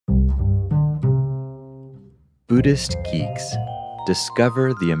Buddhist Geeks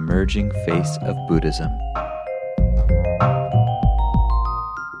discover the emerging face of Buddhism.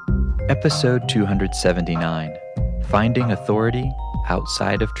 Episode 279, Finding Authority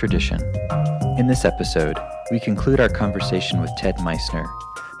Outside of Tradition. In this episode, we conclude our conversation with Ted Meissner,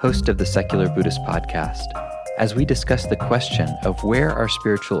 host of the Secular Buddhist Podcast, as we discuss the question of where our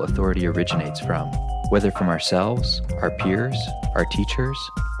spiritual authority originates from, whether from ourselves, our peers, our teachers,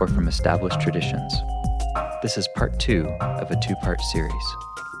 or from established traditions. This is part 2 of a 2-part series.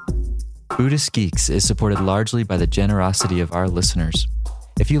 Buddhist Geeks is supported largely by the generosity of our listeners.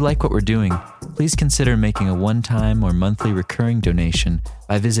 If you like what we're doing, please consider making a one-time or monthly recurring donation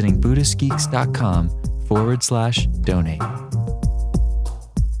by visiting BuddhistGeeks.com/donate.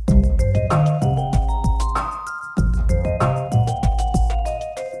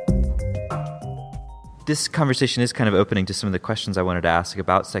 This conversation is kind of opening to some of the questions I wanted to ask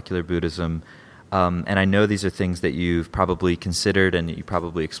about secular Buddhism. And I know these are things that you've probably considered and you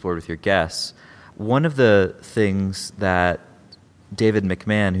probably explored with your guests. One of the things that David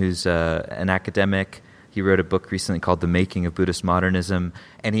McMahon, who's an academic, he wrote a book recently called The Making of Buddhist Modernism.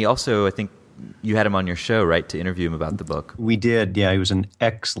 And he also, I think, you had him on your show, right, to interview him about the book? We did, yeah. He was an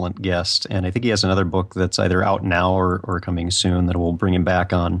excellent guest. And I think he has another book that's either out now or coming soon that we'll bring him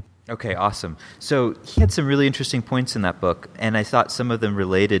back on. Okay, awesome. So he had some really interesting points in that book, and I thought some of them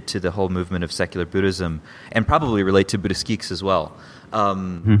related to the whole movement of secular Buddhism and probably relate to Buddhist Geeks as well.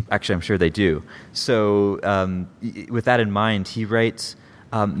 Actually, I'm sure they do. So with that in mind, he writes,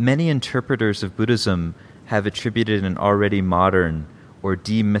 many interpreters of Buddhism have attributed an already modern or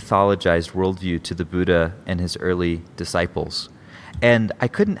demythologized worldview to the Buddha and his early disciples. And I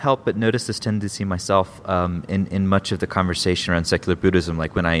couldn't help but notice this tendency myself in much of the conversation around secular Buddhism,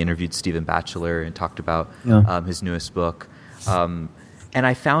 like when I interviewed Stephen Batchelor and talked about his newest book. And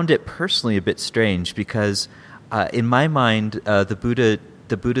I found it personally a bit strange because in my mind, the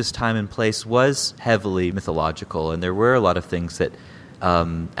Buddha's time and place was heavily mythological, and there were a lot of things that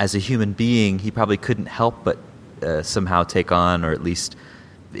as a human being, he probably couldn't help but somehow take on, or at least,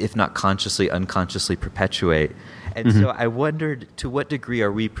 if not consciously, unconsciously perpetuate. And so I wondered, to what degree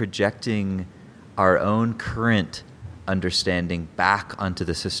are we projecting our own current understanding back onto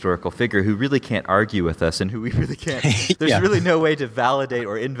this historical figure who really can't argue with us and who we really can't, there's really no way to validate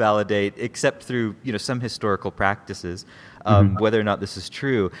or invalidate except through, some historical practices, whether or not this is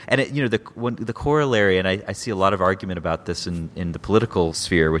true. And the corollary, and I see a lot of argument about this in the political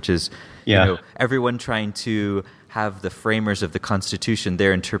sphere, which is, everyone trying to have the framers of the Constitution,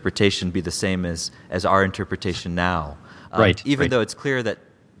 their interpretation be the same as our interpretation now. Even though it's clear that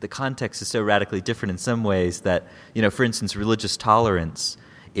the context is so radically different in some ways that, for instance, religious tolerance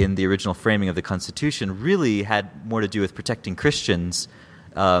in the original framing of the Constitution really had more to do with protecting Christians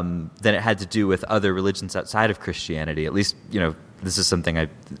than it had to do with other religions outside of Christianity. At least, this is something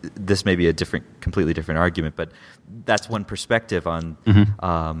this may be a completely different argument, but that's one perspective on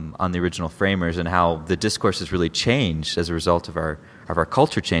the original framers and how the discourse has really changed as a result of our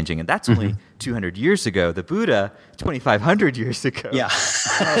culture changing. And that's only 200 years ago. The Buddha, 2,500 years ago. Yeah.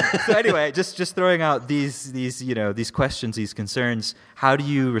 So anyway, just throwing out these questions, these concerns. How do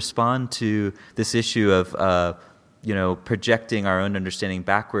you respond to this issue of projecting our own understanding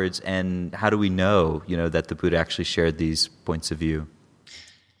backwards, and how do we know, that the Buddha actually shared these points of view?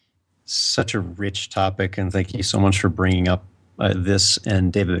 Such a rich topic, and thank you so much for bringing up this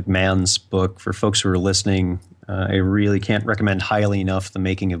and David McMahon's book. For folks who are listening, I really can't recommend highly enough The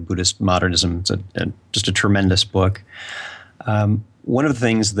Making of Buddhist Modernism. It's just a tremendous book. One of the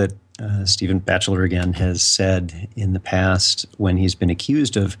things that Stephen Batchelor, again, has said in the past when he's been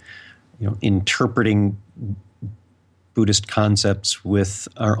accused of interpreting Buddhist concepts with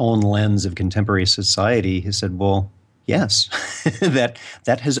our own lens of contemporary society, he said, well, yes, that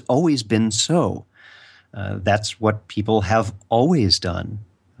has always been so. That's what people have always done.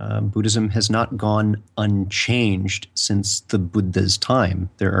 Buddhism has not gone unchanged since the Buddha's time.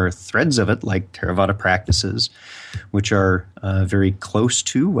 There are threads of it, like Theravada practices, which are very close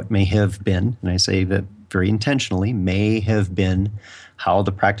to what may have been, and I say that very intentionally, may have been how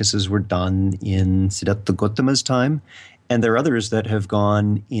the practices were done in Siddhartha Gautama's time, and there are others that have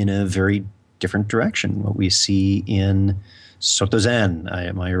gone in a very different direction. What we see in Soto Zen,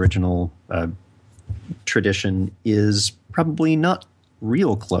 my original tradition, is probably not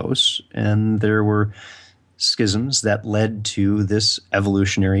real close, and there were schisms that led to this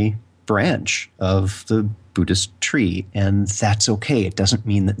evolutionary branch of the Buddhist tree, and that's okay. It doesn't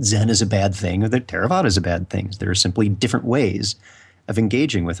mean that Zen is a bad thing or that Theravada is a bad thing. There are simply different ways of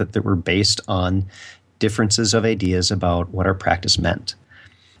engaging with it that were based on differences of ideas about what our practice meant.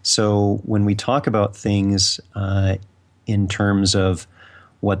 So when we talk about things in terms of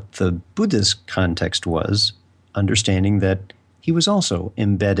what the Buddha's context was, understanding that he was also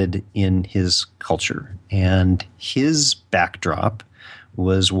embedded in his culture, and his backdrop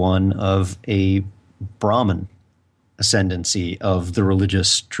was one of a Brahmin ascendancy of the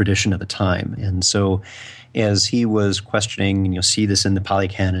religious tradition of the time. And so as he was questioning, and you'll see this in the Pali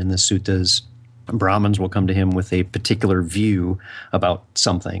Canon and the suttas, Brahmins will come to him with a particular view about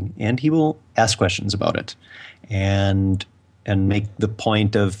something, and he will ask questions about it and make the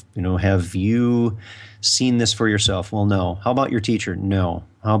point of, have you seen this for yourself? Well, no. How about your teacher? No.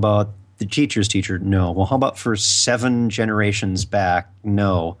 How about the teacher's teacher? No. Well, how about for 7 generations back?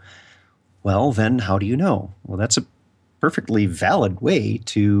 No. Well, then how do you know? Well, that's a perfectly valid way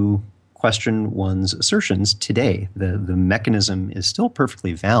to question one's assertions today. The mechanism is still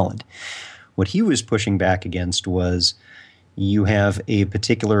perfectly valid. What he was pushing back against was you have a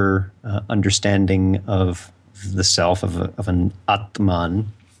particular understanding of the self, of an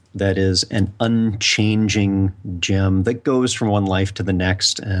Atman, that is an unchanging gem that goes from one life to the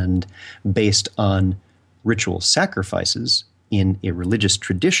next, and based on ritual sacrifices in a religious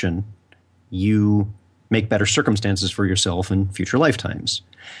tradition, you make better circumstances for yourself in future lifetimes.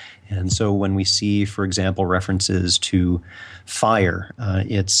 And so when we see, for example, references to fire,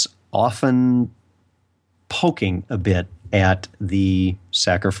 it's often poking a bit at the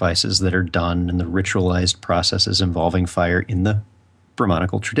sacrifices that are done and the ritualized processes involving fire in the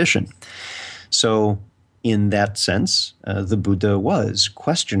Brahmanical tradition. So in that sense, the Buddha was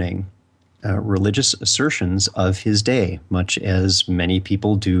questioning religious assertions of his day, much as many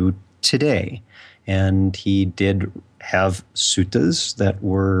people do today. And he did have suttas that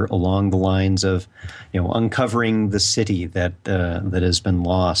were along the lines of, uncovering the city that has been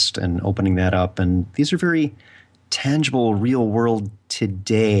lost and opening that up. And these are very tangible, real world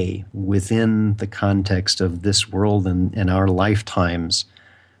today within the context of this world and our lifetimes,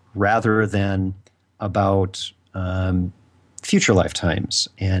 rather than about future lifetimes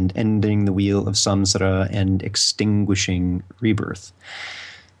and ending the wheel of samsara and extinguishing rebirth.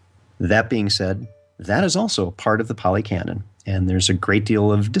 That being said, that is also part of the Pali Canon. And there's a great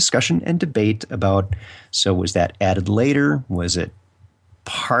deal of discussion and debate about, so was that added later? Was it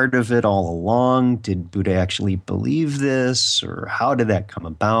part of it all along? Did Buddha actually believe this? Or how did that come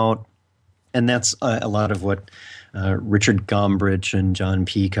about? And that's a lot of what Richard Gombrich and John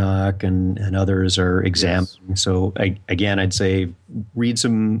Peacock and others are examining. Yes. So again, I'd say read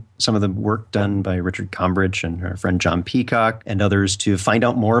some of the work done by Richard Gombrich and our friend John Peacock and others to find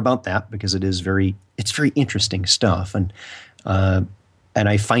out more about that, because it's very interesting stuff. And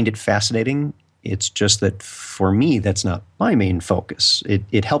I find it fascinating. It's just that for me, that's not my main focus.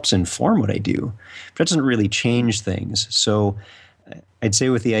 It helps inform what I do, but it doesn't really change things. So I'd say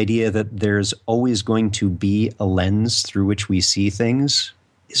with the idea that there's always going to be a lens through which we see things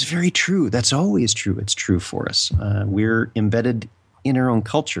is very true. That's always true. It's true for us. We're embedded in our own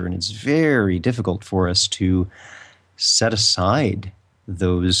culture, and it's very difficult for us to set aside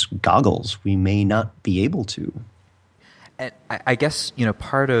those goggles. We may not be able to. And I guess,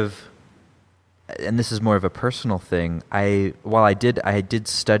 part of, and this is more of a personal thing, I did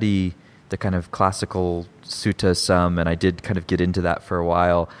study the kind of classical sutta some, and I did kind of get into that for a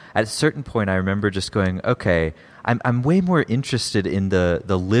while. At a certain point, I remember just going, okay, I'm way more interested in the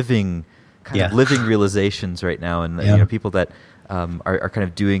living kind of living realizations right now, and people that are kind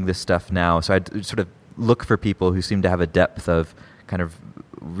of doing this stuff now. So I'd sort of look for people who seem to have a depth of kind of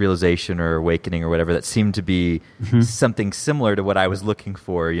realization or awakening or whatever that seemed to be something similar to what I was looking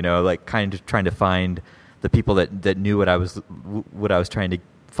for. Like kind of trying to find the people that knew what I was trying to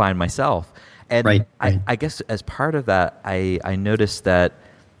find myself. And right. I guess as part of that, I noticed that,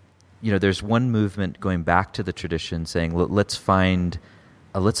 there's one movement going back to the tradition saying, let's find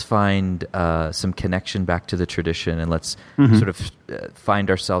some connection back to the tradition, and let's sort of find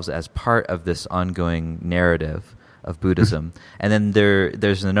ourselves as part of this ongoing narrative of Buddhism. And then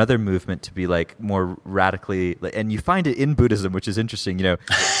there's another movement to be like more radically, and you find it in Buddhism, which is interesting.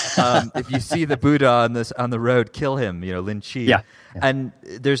 If you see the Buddha on the road, kill him. Lin Chi. Yeah. And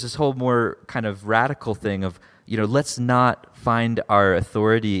there's this whole more kind of radical thing of let's not find our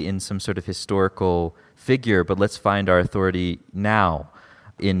authority in some sort of historical figure, but let's find our authority now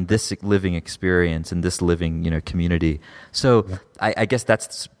in this living experience, in this living community. So I guess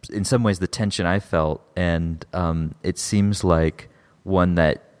that's in some ways the tension I felt, and it seems like one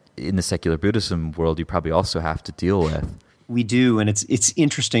that in the secular Buddhism world you probably also have to deal with. We do, and it's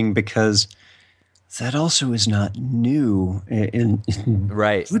interesting because that also is not new in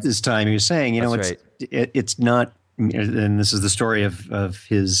right. Buddha's time. He was saying, That's right. it's not and this is the story of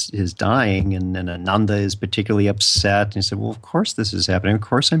his dying, and Ananda is particularly upset. And he said, well, of course this is happening. Of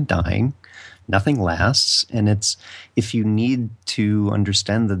course I'm dying. Nothing lasts. And it's, if you need to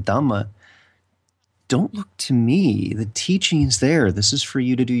understand the Dhamma, don't look to me. The teaching is there. This is for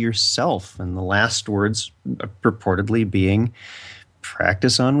you to do yourself. And the last words purportedly being,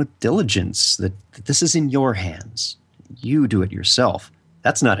 practice on with diligence, that this is in your hands. You do it yourself.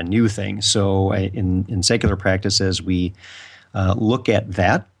 That's not a new thing. So in secular practice, as we look at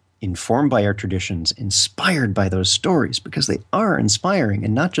that, informed by our traditions, inspired by those stories, because they are inspiring,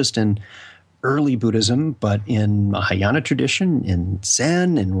 and not just in early Buddhism, but in Mahayana tradition, in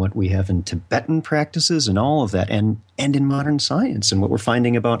Zen, and what we have in Tibetan practices, and all of that, and in modern science, and what we're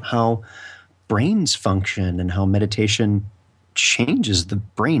finding about how brains function and how meditation changes the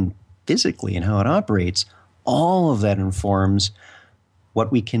brain physically and how it operates. All of that informs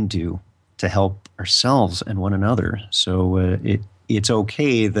what we can do to help ourselves and one another. So it's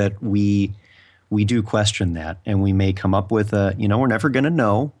okay that we do question that, and we may come up with we're never going to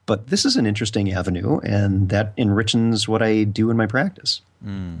know, but this is an interesting avenue, and that enriches what I do in my practice.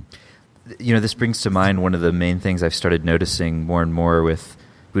 This brings to mind one of the main things I've started noticing more and more with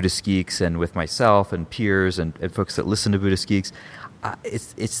Buddhist geeks and with myself and peers and folks that listen to Buddhist geeks.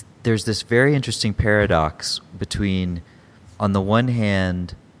 There's this very interesting paradox between, on the one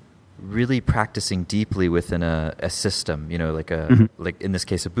hand, really practicing deeply within a system, like in this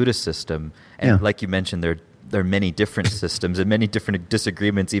case, a Buddhist system. And like you mentioned, there are many different systems and many different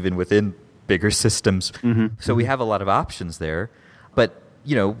disagreements even within bigger systems. So we have a lot of options there. But,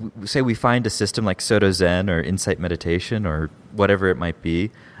 say we find a system like Soto Zen or Insight Meditation or whatever it might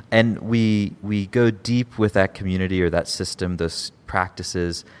be, and we go deep with that community or that system, those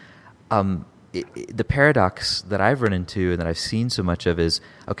practices. The paradox that I've run into and that I've seen so much of is,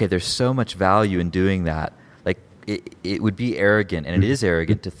 okay, there's so much value in doing that. Like it would be arrogant, and it is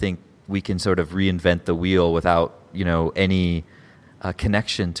arrogant to think we can sort of reinvent the wheel without, any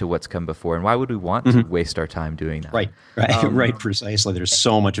connection to what's come before. And why would we want to waste our time doing that? Right, precisely. There's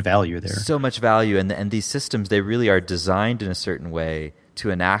so much value there. So much value, and these systems, they really are designed in a certain way to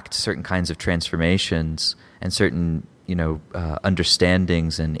enact certain kinds of transformations and certain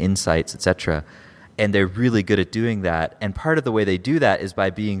understandings and insights, etc. And they're really good at doing that. And part of the way they do that is by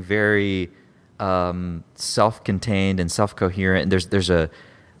being very self-contained and self-coherent. And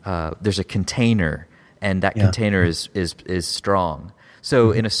there's a container, and that container is strong.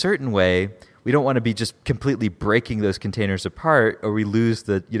 So in a certain way, we don't want to be just completely breaking those containers apart, or we lose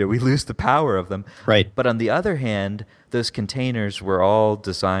the power of them. Right. But on the other hand, those containers were all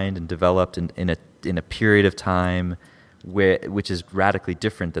designed and developed in a period of time which is radically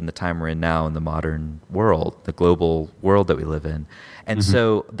different than the time we're in now in the modern world, the global world that we live in. And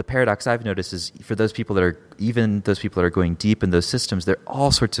so the paradox I've noticed is, for those people that are going deep in those systems, there are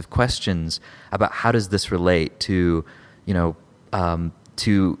all sorts of questions about how does this relate to my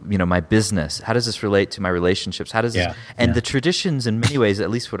business? How does this relate to my relationships? How does this, and the traditions, in many ways,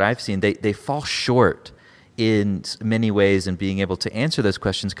 at least what I've seen, they fall short in many ways in being able to answer those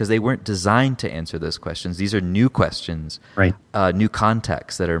questions, because they weren't designed to answer those questions. These are new questions, right? New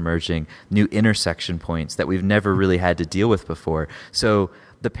contexts that are emerging, new intersection points that we've never really had to deal with before. So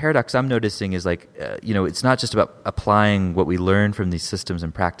the paradox I'm noticing is it's not just about applying what we learn from these systems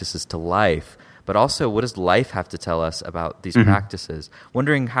and practices to life, but also what does life have to tell us about these practices?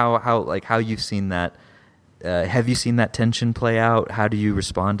 Wondering how you've seen that. Have you seen that tension play out? How do you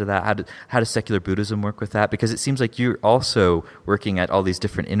respond to that? How does secular Buddhism work with that? Because it seems like you're also working at all these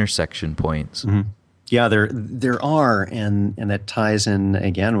different intersection points. Yeah, there are, and that ties in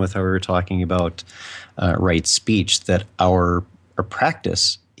again with how we were talking about right speech. That our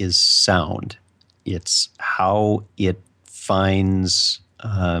practice is sound. It's how it finds.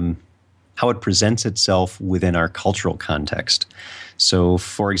 How it presents itself within our cultural context. So,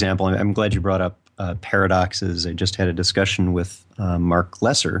 for example, I'm glad you brought up paradoxes. I just had a discussion with Mark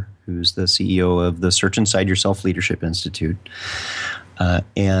Lesser, who's the CEO of the Search Inside Yourself Leadership Institute.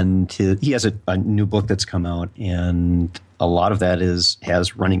 And he has a new book that's come out, and a lot of that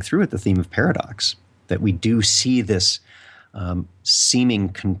has running through it the theme of paradox, that we do see this seeming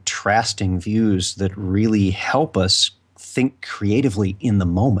contrasting views that really help us think creatively in the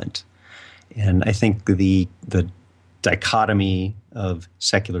moment. And I think the dichotomy of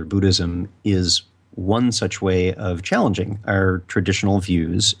secular Buddhism is one such way of challenging our traditional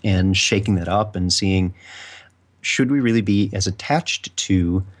views and shaking that up and seeing, should we really be as attached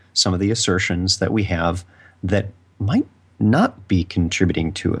to some of the assertions that we have that might not be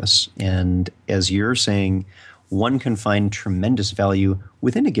contributing to us? And as you're saying, one can find tremendous value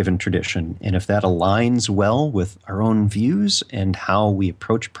within a given tradition. And if that aligns well with our own views and how we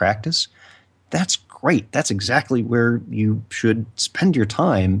approach practice, that's great. That's exactly where you should spend your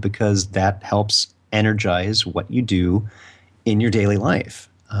time, because that helps energize what you do in your daily life.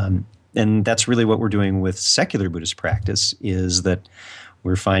 And that's really what we're doing with secular Buddhist practice, is that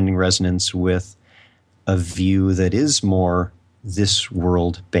we're finding resonance with a view that is more this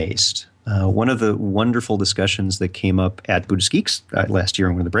world based. One of the wonderful discussions that came up at Buddhist Geeks last year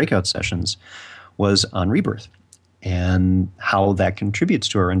in one of the breakout sessions was on rebirth and how that contributes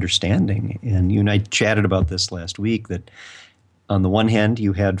to our understanding. And you and I chatted about this last week, that on the one hand,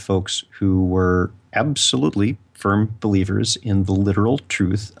 you had folks who were absolutely firm believers in the literal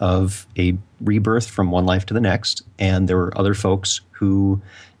truth of a rebirth from one life to the next, and there were other folks who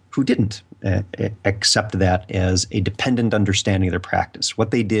didn't accept that as a dependent understanding of their practice.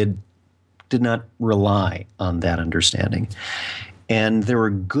 What they did not rely on that understanding. And there were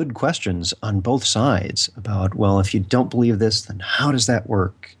good questions on both sides about, well, if you don't believe this, then how does that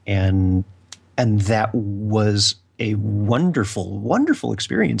work? And that was a wonderful, wonderful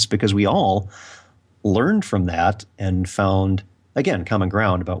experience, because we all learned from that and found, again, common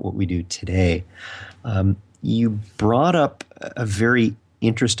ground about what we do today. You brought up a very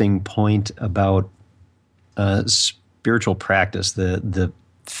interesting point about spiritual practice, the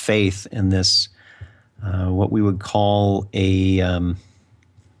faith in this, what we would call a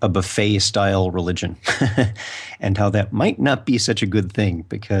buffet-style religion, and how that might not be such a good thing,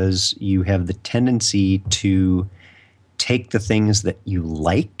 because you have the tendency to take the things that you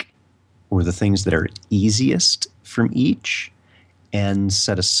like, or the things that are easiest from each, and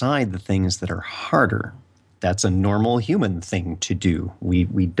set aside the things that are harder. That's a normal human thing to do. We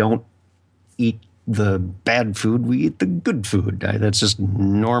don't eat the bad food, we eat the good food. That's just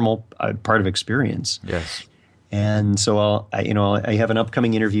normal part of experience. Yes. And so I have an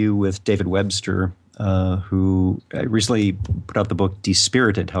upcoming interview with David Webster, who recently put out the book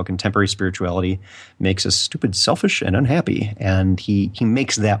Despirited: How Contemporary Spirituality Makes Us Stupid, Selfish, and Unhappy. And he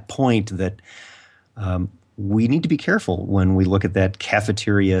makes that point that we need to be careful when we look at that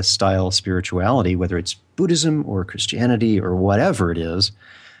cafeteria-style spirituality, whether it's Buddhism or Christianity or whatever it is,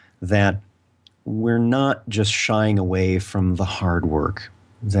 that we're not just shying away from the hard work,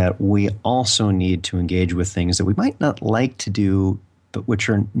 that we also need to engage with things that we might not like to do, but which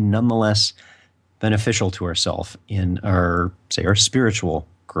are nonetheless beneficial to ourselves in our spiritual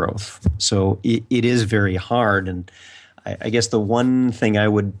growth. So it is very hard. And I guess the one thing I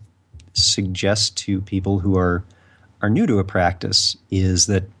would suggest to people who are new to a practice is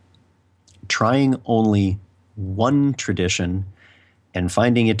that trying only one tradition and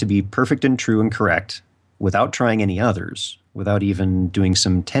finding it to be perfect and true and correct without trying any others, without even doing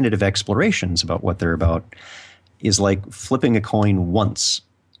some tentative explorations about what they're about, is like flipping a coin once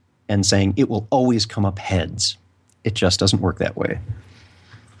and saying it will always come up heads. It just doesn't work that way.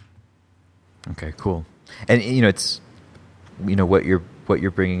 Okay, cool. And it's what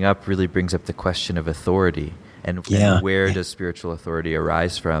you're bringing up really brings up the question of authority, and where does spiritual authority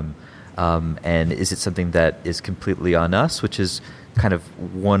arise from? And is it something that is completely on us, which is kind of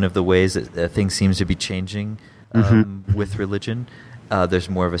one of the ways that things seems to be changing with religion? There's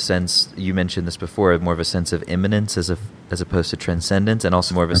more of a sense, you mentioned this before, more of a sense of immanence as opposed to transcendence, and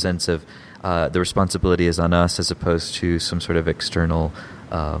also more of a sense of the responsibility is on us as opposed to some sort of external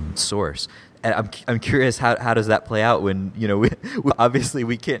source. And I'm curious, how does that play out when we obviously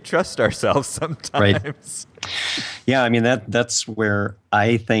we can't trust ourselves sometimes? Right. Yeah, I mean that's where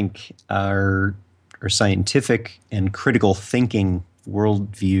I think our scientific and critical thinking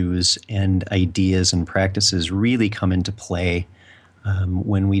worldviews and ideas and practices really come into play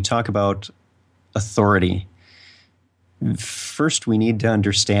when we talk about authority. First, we need to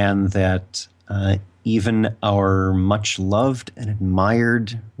understand that even our much loved and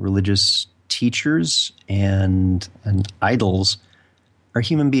admired religious teachers and idols are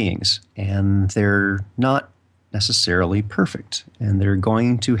human beings, and they're not necessarily perfect, and they're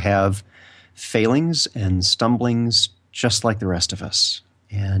going to have failings and stumblings just like the rest of us.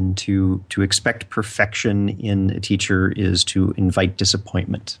 And to expect perfection in a teacher is to invite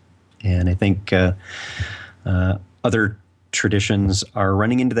disappointment. And I think other traditions are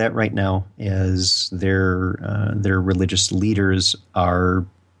running into that right now as their religious leaders are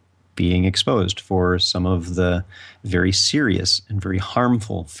being exposed for some of the very serious and very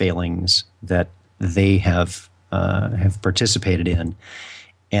harmful failings that they have participated in,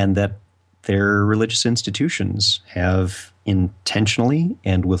 and that their religious institutions have intentionally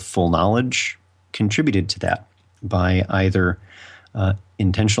and with full knowledge contributed to that by either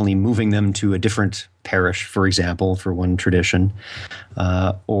intentionally moving them to a different parish, for example, for one tradition,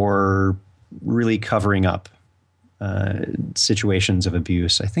 or really covering up situations of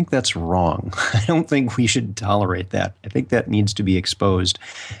abuse. I think that's wrong. I don't think we should tolerate that. I think that needs to be exposed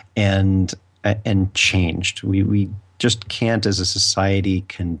and changed. We just can't, as a society,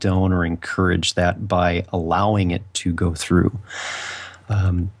 condone or encourage that by allowing it to go through.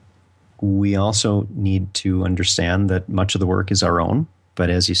 We also need to understand that much of the work is our own. But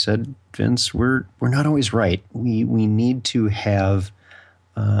as you said, Vince, we're not always right. We need to have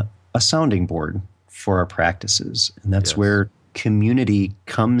a sounding board for our practices. And that's where community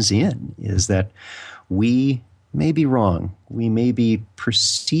comes in, is that we may be wrong. We may be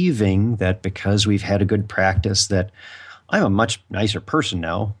perceiving that because we've had a good practice that I'm a much nicer person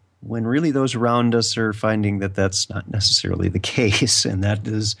now, when really those around us are finding that that's not necessarily the case. And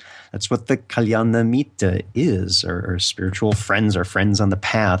that's what the Kalyana Mitra is, our spiritual friends, our friends on the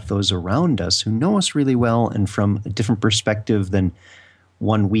path, those around us who know us really well and from a different perspective than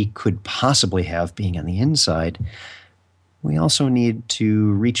one we could possibly have being on the inside. We also need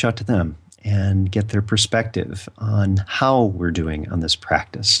to reach out to them and get their perspective on how we're doing on this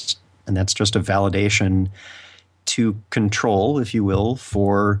practice. And that's just a validation to control, if you will,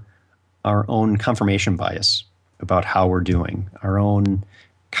 for our own confirmation bias about how we're doing. Our own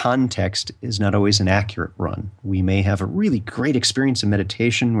context is not always an accurate run. We may have a really great experience in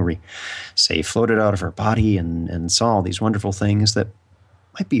meditation where we, say, floated out of our body and saw all these wonderful things that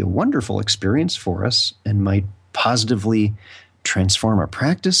might be a wonderful experience for us and might positively transform our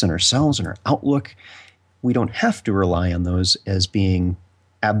practice and ourselves and our outlook. We don't have to rely on those as being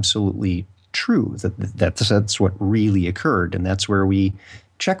absolutely true. That's what really occurred. And that's where we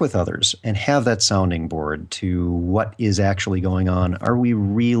check with others and have that sounding board to what is actually going on. Are we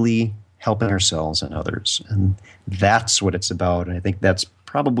really helping ourselves and others? And that's what it's about. And I think that's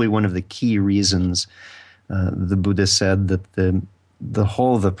probably one of the key reasons the Buddha said that the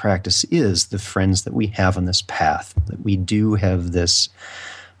whole of the practice is the friends that we have on this path, that we do have this,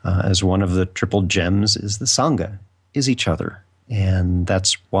 as one of the triple gems is the Sangha, is each other. And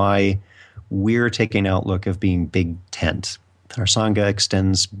that's why we're taking an outlook of being big tent. Our Sangha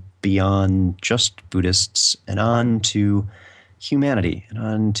extends beyond just Buddhists and on to humanity and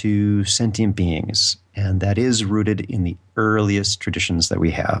on to sentient beings. And that is rooted in the earliest traditions that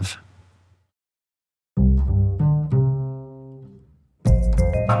we have.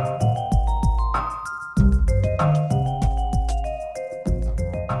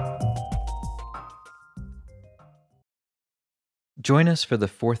 Join us for the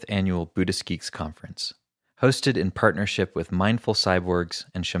 4th Annual Buddhist Geeks Conference, hosted in partnership with Mindful Cyborgs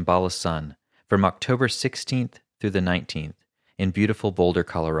and Shambhala Sun from October 16th through the 19th in beautiful Boulder,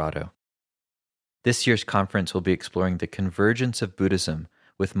 Colorado. This year's conference will be exploring the convergence of Buddhism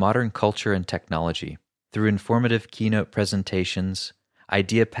with modern culture and technology through informative keynote presentations,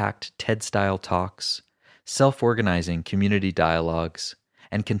 idea-packed TED-style talks, self-organizing community dialogues,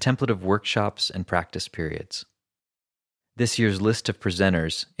 and contemplative workshops and practice periods. This year's list of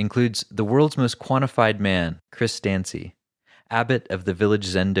presenters includes the world's most quantified man, Chris Dancy, abbot of the Village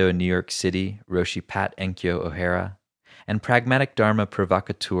Zendo in New York City, Roshi Pat Enkyo O'Hara, and pragmatic Dharma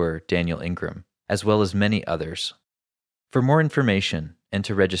provocateur Daniel Ingram, as well as many others. For more information and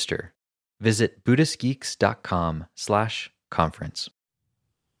to register, visit buddhistgeeks.com/conference.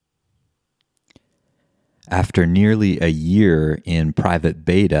 After nearly a year in private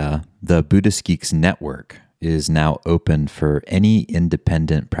beta, the Buddhist Geeks Network is now open for any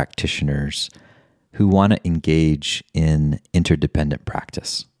independent practitioners who want to engage in interdependent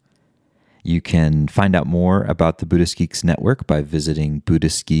practice. You can find out more about the Buddhist Geeks Network by visiting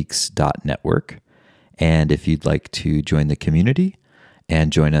buddhistgeeks.network. And if you'd like to join the community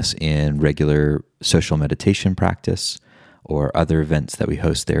and join us in regular social meditation practice or other events that we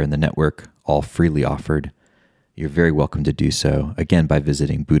host there in the network, all freely offered, you're very welcome to do so, again, by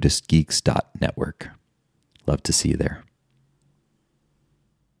visiting buddhistgeeks.network. Love to see you there.